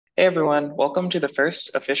Hey everyone, welcome to the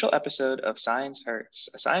first official episode of Science Hurts,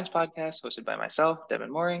 a science podcast hosted by myself,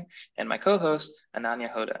 Devon Mooring, and my co-host,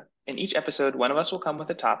 Ananya Hoda. In each episode, one of us will come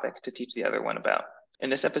with a topic to teach the other one about.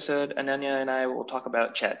 In this episode, Ananya and I will talk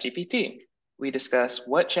about ChatGPT. We discuss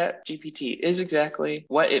what ChatGPT is exactly,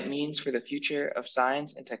 what it means for the future of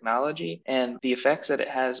science and technology, and the effects that it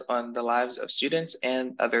has on the lives of students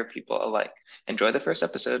and other people alike. Enjoy the first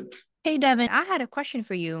episode. Hey Devin, I had a question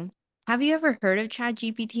for you. Have you ever heard of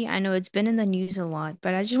ChatGPT? I know it's been in the news a lot,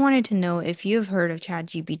 but I just wanted to know if you've heard of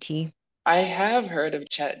ChatGPT. I have heard of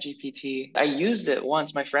ChatGPT. I used it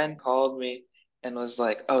once. My friend called me and was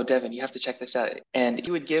like, "Oh, Devin, you have to check this out." And he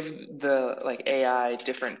would give the like AI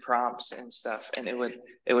different prompts and stuff, and it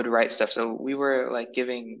would write stuff. So we were like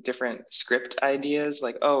giving different script ideas,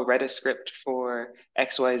 like, "Oh, write a script for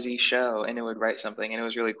XYZ show," and it would write something, and it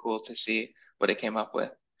was really cool to see what it came up with.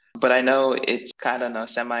 But I know it's kind of no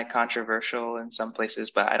semi-controversial in some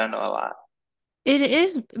places, but I don't know a lot. It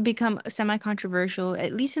is become semi-controversial,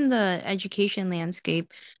 at least in the education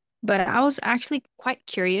landscape. But I was actually quite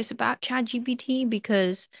curious about ChatGPT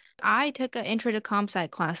because I took an intro to comp sci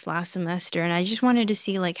class last semester, and I just wanted to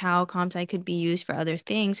see like how comp sci could be used for other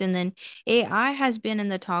things. And then AI has been in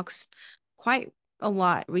the talks quite a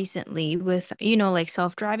lot recently with, like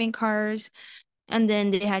self-driving cars. And then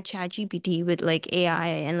they had ChatGPT with like AI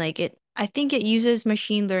and like I think it uses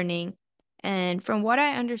machine learning. And from what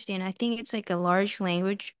I understand, I think it's like a large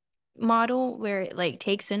language model where it like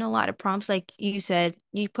takes in a lot of prompts. Like you said,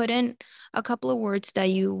 you put in a couple of words that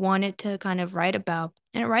you want it to kind of write about,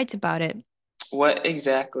 and it writes about it. What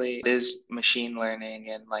exactly is machine learning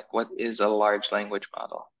and like what is a large language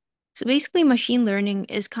model? So basically, machine learning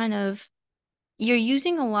is kind of you're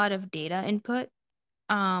using a lot of data input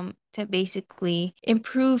to basically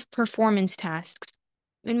improve performance tasks.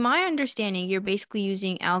 In my understanding, you're basically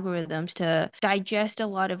using algorithms to digest a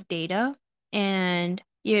lot of data and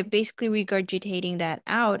you're basically regurgitating that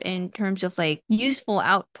out in terms of like useful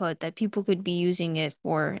output that people could be using it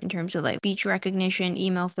for in terms of like speech recognition,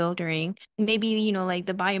 email filtering, maybe, like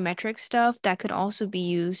the biometric stuff that could also be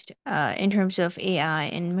used in terms of AI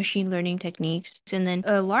and machine learning techniques. And then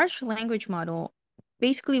a large language model,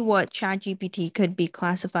 basically what ChatGPT could be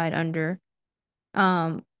classified under.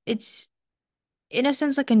 It's in a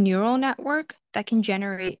sense like a neural network that can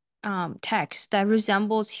generate text that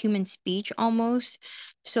resembles human speech almost.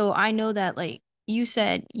 So I know that like you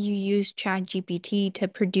said you use ChatGPT to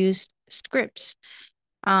produce scripts.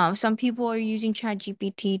 Some people are using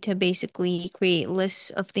ChatGPT to basically create lists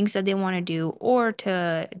of things that they want to do or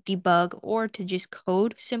to debug or to just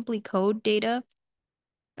simply code data.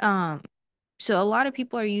 Um, so a lot of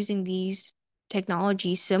people are using these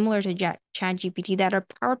technologies similar to ChatGPT that are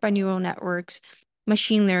powered by neural networks,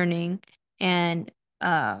 machine learning, and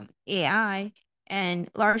AI. And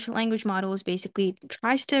large language models basically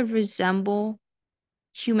tries to resemble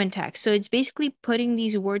human text. So it's basically putting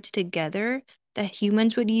these words together that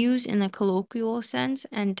humans would use in a colloquial sense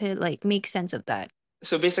and to like make sense of that.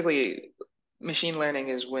 So basically, machine learning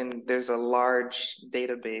is when there's a large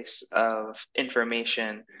database of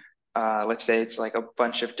information. Let's say it's like a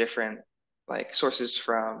bunch of different like sources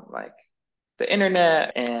from like the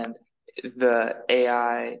internet, and the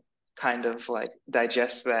AI kind of like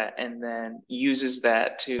digests that and then uses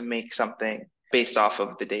that to make something based off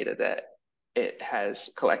of the data that it has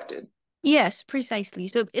collected. Yes, precisely.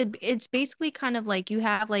 So it's basically kind of like you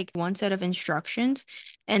have like one set of instructions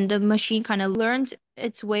and the machine kind of learns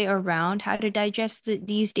its way around how to digest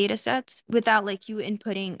these data sets without like you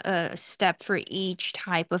inputting a step for each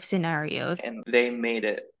type of scenario. And they made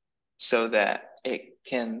it so that it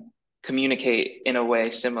can communicate in a way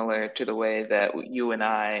similar to the way that you and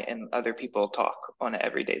I and other people talk on an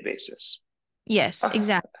everyday basis. Yes, Uh,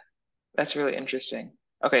 exactly. that's really interesting.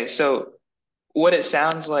 Okay, so what it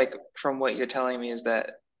sounds like from what you're telling me is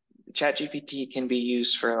that ChatGPT can be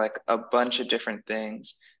used for like a bunch of different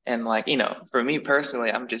things. And like, for me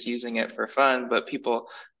personally, I'm just using it for fun, but people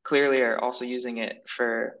clearly are also using it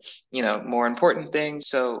for, more important things.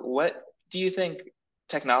 So what do you think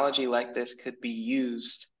technology like this could be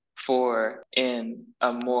used for in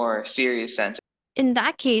a more serious sense? In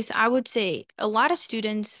that case, I would say a lot of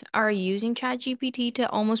students are using ChatGPT to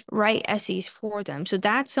almost write essays for them. So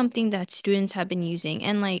that's something that students have been using.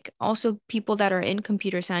 And like also people that are in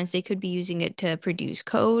computer science, they could be using it to produce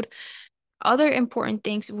code. Other important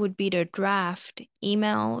things would be to draft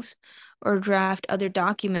emails or draft other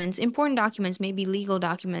documents, important documents, maybe legal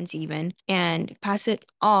documents even, and pass it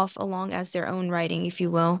off along as their own writing, if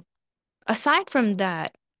you will. Aside from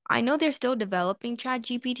that, I know they're still developing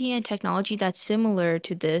ChatGPT and technology that's similar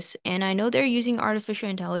to this, and I know they're using artificial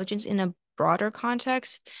intelligence in a broader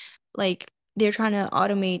context. Like they're trying to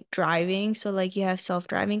automate driving. So like you have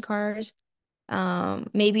self-driving cars.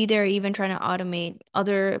 Maybe they're even trying to automate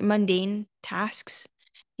other mundane tasks,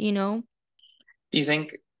 you know? Do you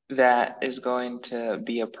think that is going to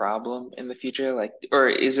be a problem in the future? Like,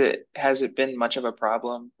 or has it been much of a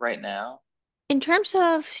problem right now? In terms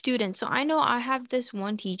of students, so I know I have this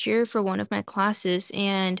one teacher for one of my classes,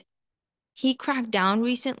 and he cracked down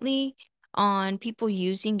recently on people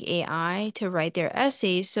using AI to write their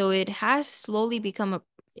essays, so it has slowly become a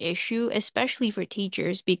issue, especially for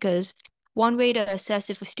teachers, because one way to assess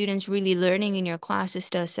if a student's really learning in your class is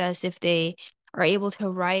to assess if they are able to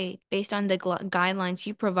write based on the guidelines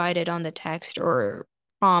you provided on the text or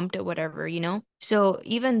prompt or whatever, you know? So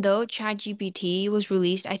even though ChatGPT was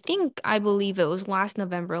released, I believe it was last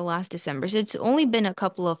November, last December, so it's only been a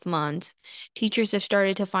couple of months. Teachers have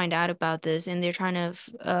started to find out about this and they're trying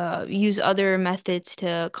to use other methods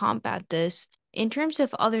to combat this. In terms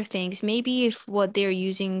of other things, maybe if what they're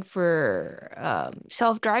using for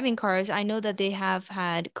self-driving cars, I know that they have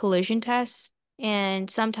had collision tests, and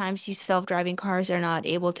sometimes these self-driving cars are not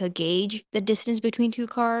able to gauge the distance between two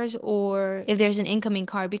cars or if there's an incoming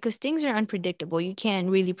car because things are unpredictable. You can't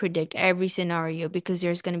really predict every scenario because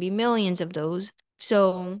there's going to be millions of those.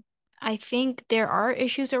 So I think there are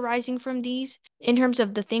issues arising from these in terms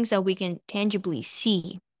of the things that we can tangibly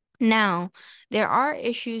see. Now, there are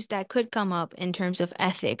issues that could come up in terms of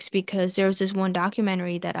ethics because there was this one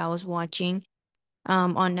documentary that I was watching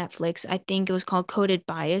on Netflix. I think it was called Coded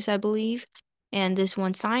Bias, I believe. And this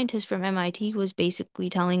one scientist from MIT was basically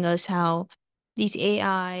telling us how these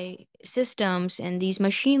AI systems and these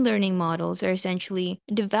machine learning models are essentially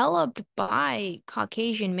developed by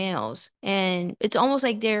Caucasian males. And it's almost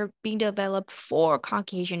like they're being developed for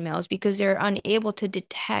Caucasian males because they're unable to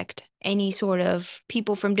detect any sort of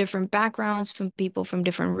people from different backgrounds, from people from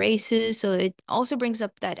different races. So it also brings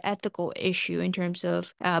up that ethical issue in terms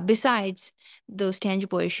of, besides those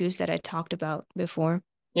tangible issues that I talked about before.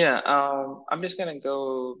 Yeah, I'm just gonna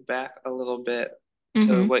go back a little bit to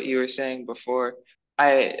Mm-hmm. what you were saying before.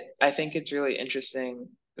 I think it's really interesting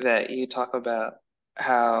that you talk about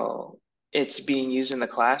how it's being used in the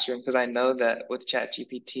classroom because I know that with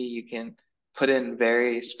ChatGPT you can put in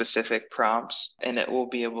very specific prompts and it will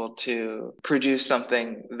be able to produce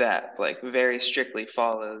something that like very strictly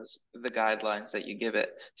follows the guidelines that you give it.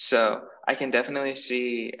 So I can definitely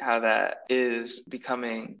see how that is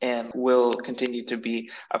becoming and will continue to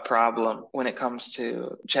be a problem when it comes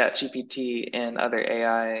to ChatGPT and other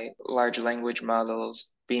AI large language models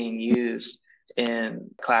being used in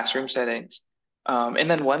classroom settings.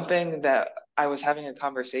 And then one thing that I was having a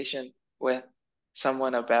conversation with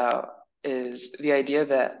someone about is the idea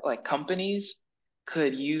that like companies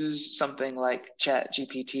could use something like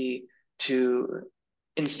ChatGPT to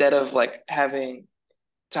instead of like having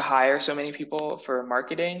to hire so many people for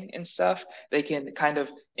marketing and stuff, they can kind of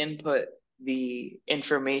input the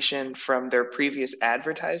information from their previous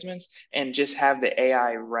advertisements and just have the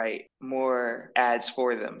AI write more ads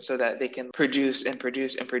for them so that they can produce and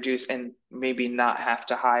produce and produce and maybe not have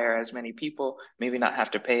to hire as many people, maybe not have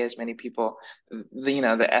to pay as many people.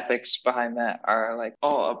 The ethics behind that are like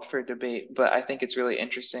all up for debate, but I think it's really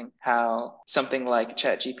interesting how something like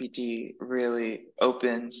ChatGPT really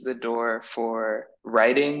opens the door for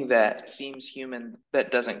writing that seems human that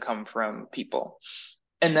doesn't come from people.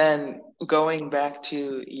 And then going back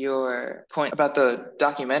to your point about the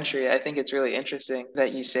documentary, I think it's really interesting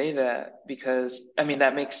that you say that because I mean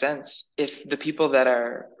that makes sense. If the people that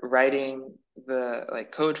are writing the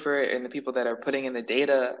like code for it and the people that are putting in the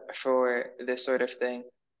data for this sort of thing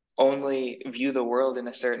only view the world in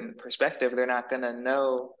a certain perspective, they're not going to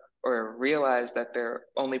know or realize that they're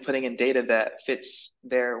only putting in data that fits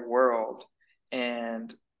their world.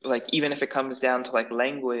 And like even if it comes down to like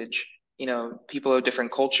language, people of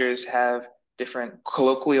different cultures have different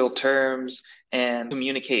colloquial terms and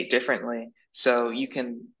communicate differently. So you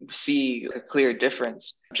can see a clear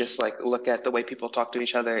difference. Just like look at the way people talk to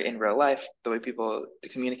each other in real life, the way people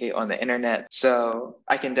communicate on the internet. So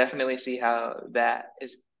I can definitely see how that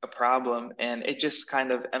is a problem. And it just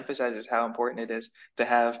kind of emphasizes how important it is to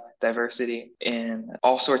have diversity in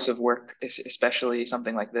all sorts of work, especially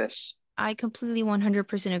something like this. I completely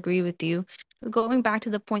 100% agree with you. Going back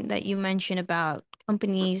to the point that you mentioned about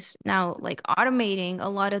companies now like automating a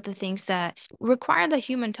lot of the things that require the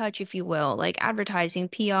human touch, if you will, like advertising,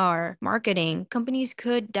 PR, marketing, companies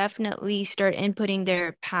could definitely start inputting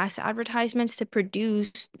their past advertisements to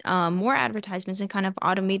produce more advertisements and kind of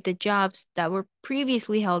automate the jobs that were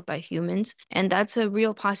previously held by humans. And that's a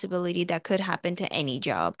real possibility that could happen to any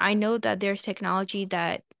job. I know that there's technology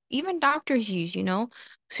that even doctors use,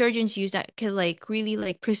 surgeons use that could like really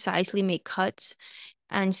like precisely make cuts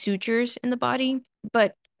and sutures in the body.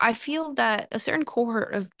 But I feel that a certain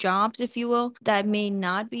cohort of jobs, if you will, that may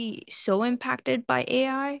not be so impacted by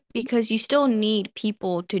AI because you still need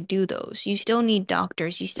people to do those. You still need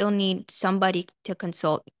doctors. You still need somebody to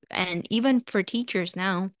consult. And even for teachers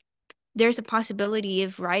now, there's a possibility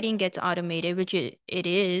if writing gets automated, which it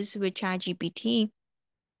is with ChatGPT,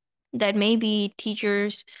 that maybe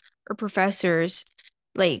teachers or professors,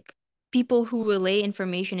 like people who relay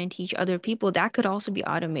information and teach other people, that could also be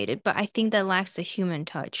automated. But I think that lacks the human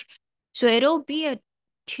touch. So it'll be a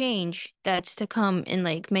change that's to come in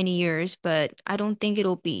like many years, but I don't think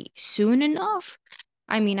it'll be soon enough.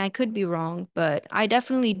 I mean, I could be wrong, but I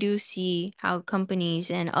definitely do see how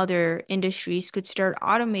companies and other industries could start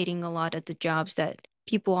automating a lot of the jobs that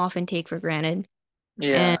people often take for granted. And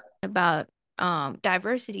Yeah. about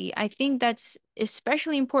diversity, I think that's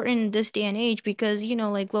especially important in this day and age because,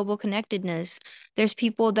 like global connectedness, there's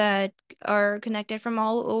people that are connected from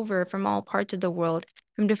all over, from all parts of the world,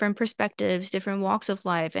 from different perspectives, different walks of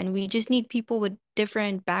life, and we just need people with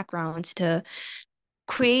different backgrounds to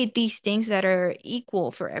create these things that are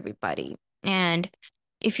equal for everybody. And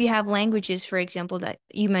if you have languages, for example, that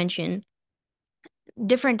you mentioned,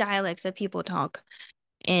 different dialects that people talk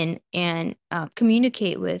and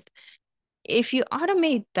communicate with, if you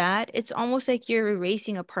automate that, it's almost like you're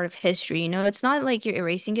erasing a part of history. It's not like you're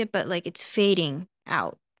erasing it, but like it's fading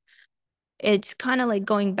out. It's kind of like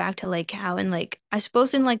going back to like how in like I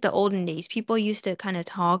suppose in like the olden days, people used to kind of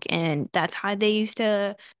talk, and that's how they used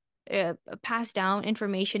to pass down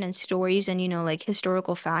information and stories and like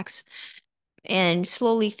historical facts. And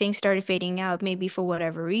slowly things started fading out, maybe for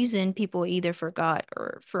whatever reason, people either forgot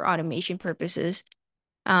or for automation purposes.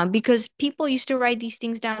 Because people used to write these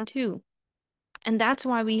things down too. And that's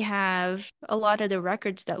why we have a lot of the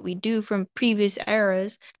records that we do from previous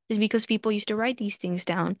eras is because people used to write these things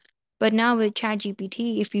down. But now with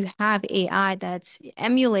ChatGPT, if you have AI that's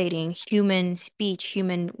emulating human speech,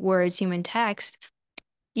 human words, human text,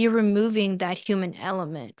 you're removing that human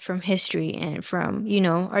element from history and from,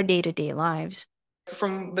 our day-to-day lives.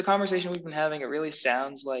 From the conversation we've been having, it really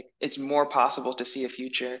sounds like it's more possible to see a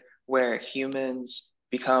future where humans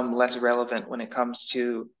become less relevant when it comes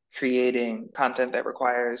to creating content that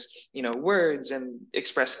requires, words and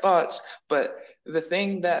express thoughts. But the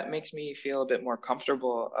thing that makes me feel a bit more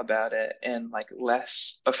comfortable about it and like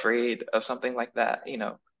less afraid of something like that,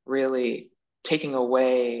 really taking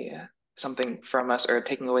away something from us or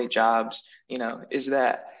taking away jobs, is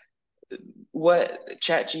that what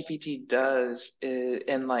ChatGPT does is,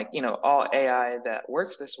 and like, all AI that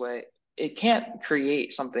works this way, it can't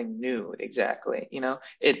create something new exactly,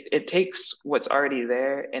 it takes what's already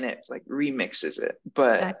there and it like remixes it.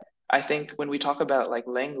 But That I think when we talk about like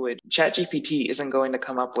language, ChatGPT isn't going to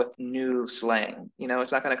come up with new slang,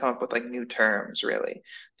 it's not going to come up with like new terms really.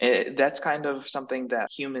 That's kind of something that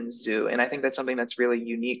humans do. And I think that's something that's really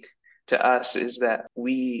unique to us is that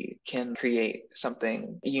we can create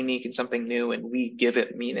something unique and something new and we give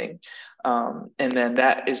it meaning. And then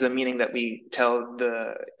that is the meaning that we tell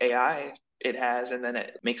the AI it has, and then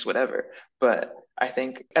it makes whatever. But I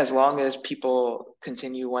think as long as people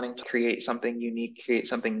continue wanting to create something unique, create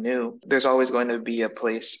something new, there's always going to be a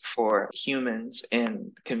place for humans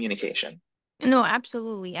in communication. No,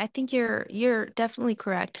 absolutely. I think you're definitely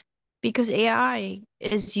correct because AI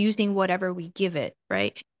is using whatever we give it,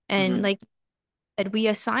 right? And Hmm. like that we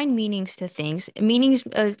assign meanings to things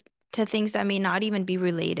that may not even be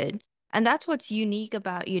related. And that's what's unique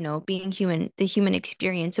about, being human, the human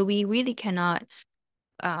experience. So we really cannot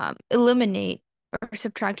eliminate or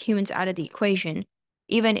subtract humans out of the equation,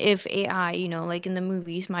 even if AI, like in the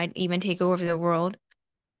movies, might even take over the world.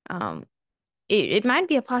 Um, it might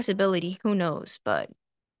be a possibility, who knows? But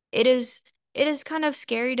it is it is kind of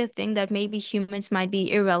scary to think that maybe humans might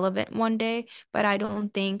be irrelevant one day, but that I don't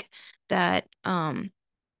think that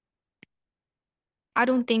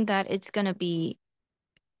it's gonna be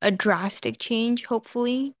a drastic change,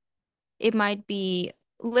 hopefully. It might be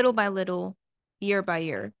little by little, year by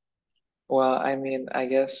year. Well, I mean, I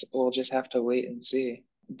guess we'll just have to wait and see.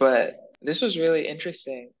 But this was really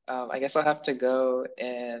interesting. I guess I'll have to go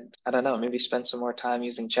and I don't know, maybe spend some more time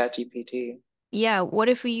using ChatGPT. Yeah, what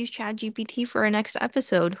if we use ChatGPT for our next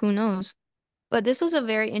episode? Who knows? But this was a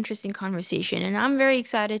very interesting conversation, and I'm very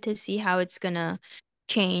excited to see how it's gonna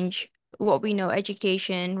change what we know,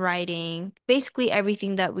 education, writing, basically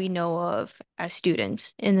everything that we know of as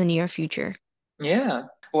students in the near future. Yeah.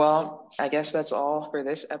 Well, I guess that's all for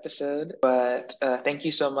this episode, but thank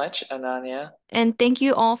you so much, Ananya. And thank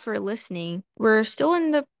you all for listening. We're still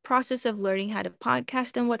in the process of learning how to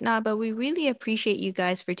podcast and whatnot, but we really appreciate you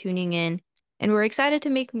guys for tuning in. And we're excited to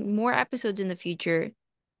make more episodes in the future.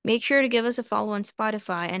 Make sure to give us a follow on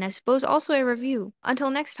Spotify and I suppose also a review.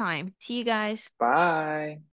 Until next time, see you guys. Bye.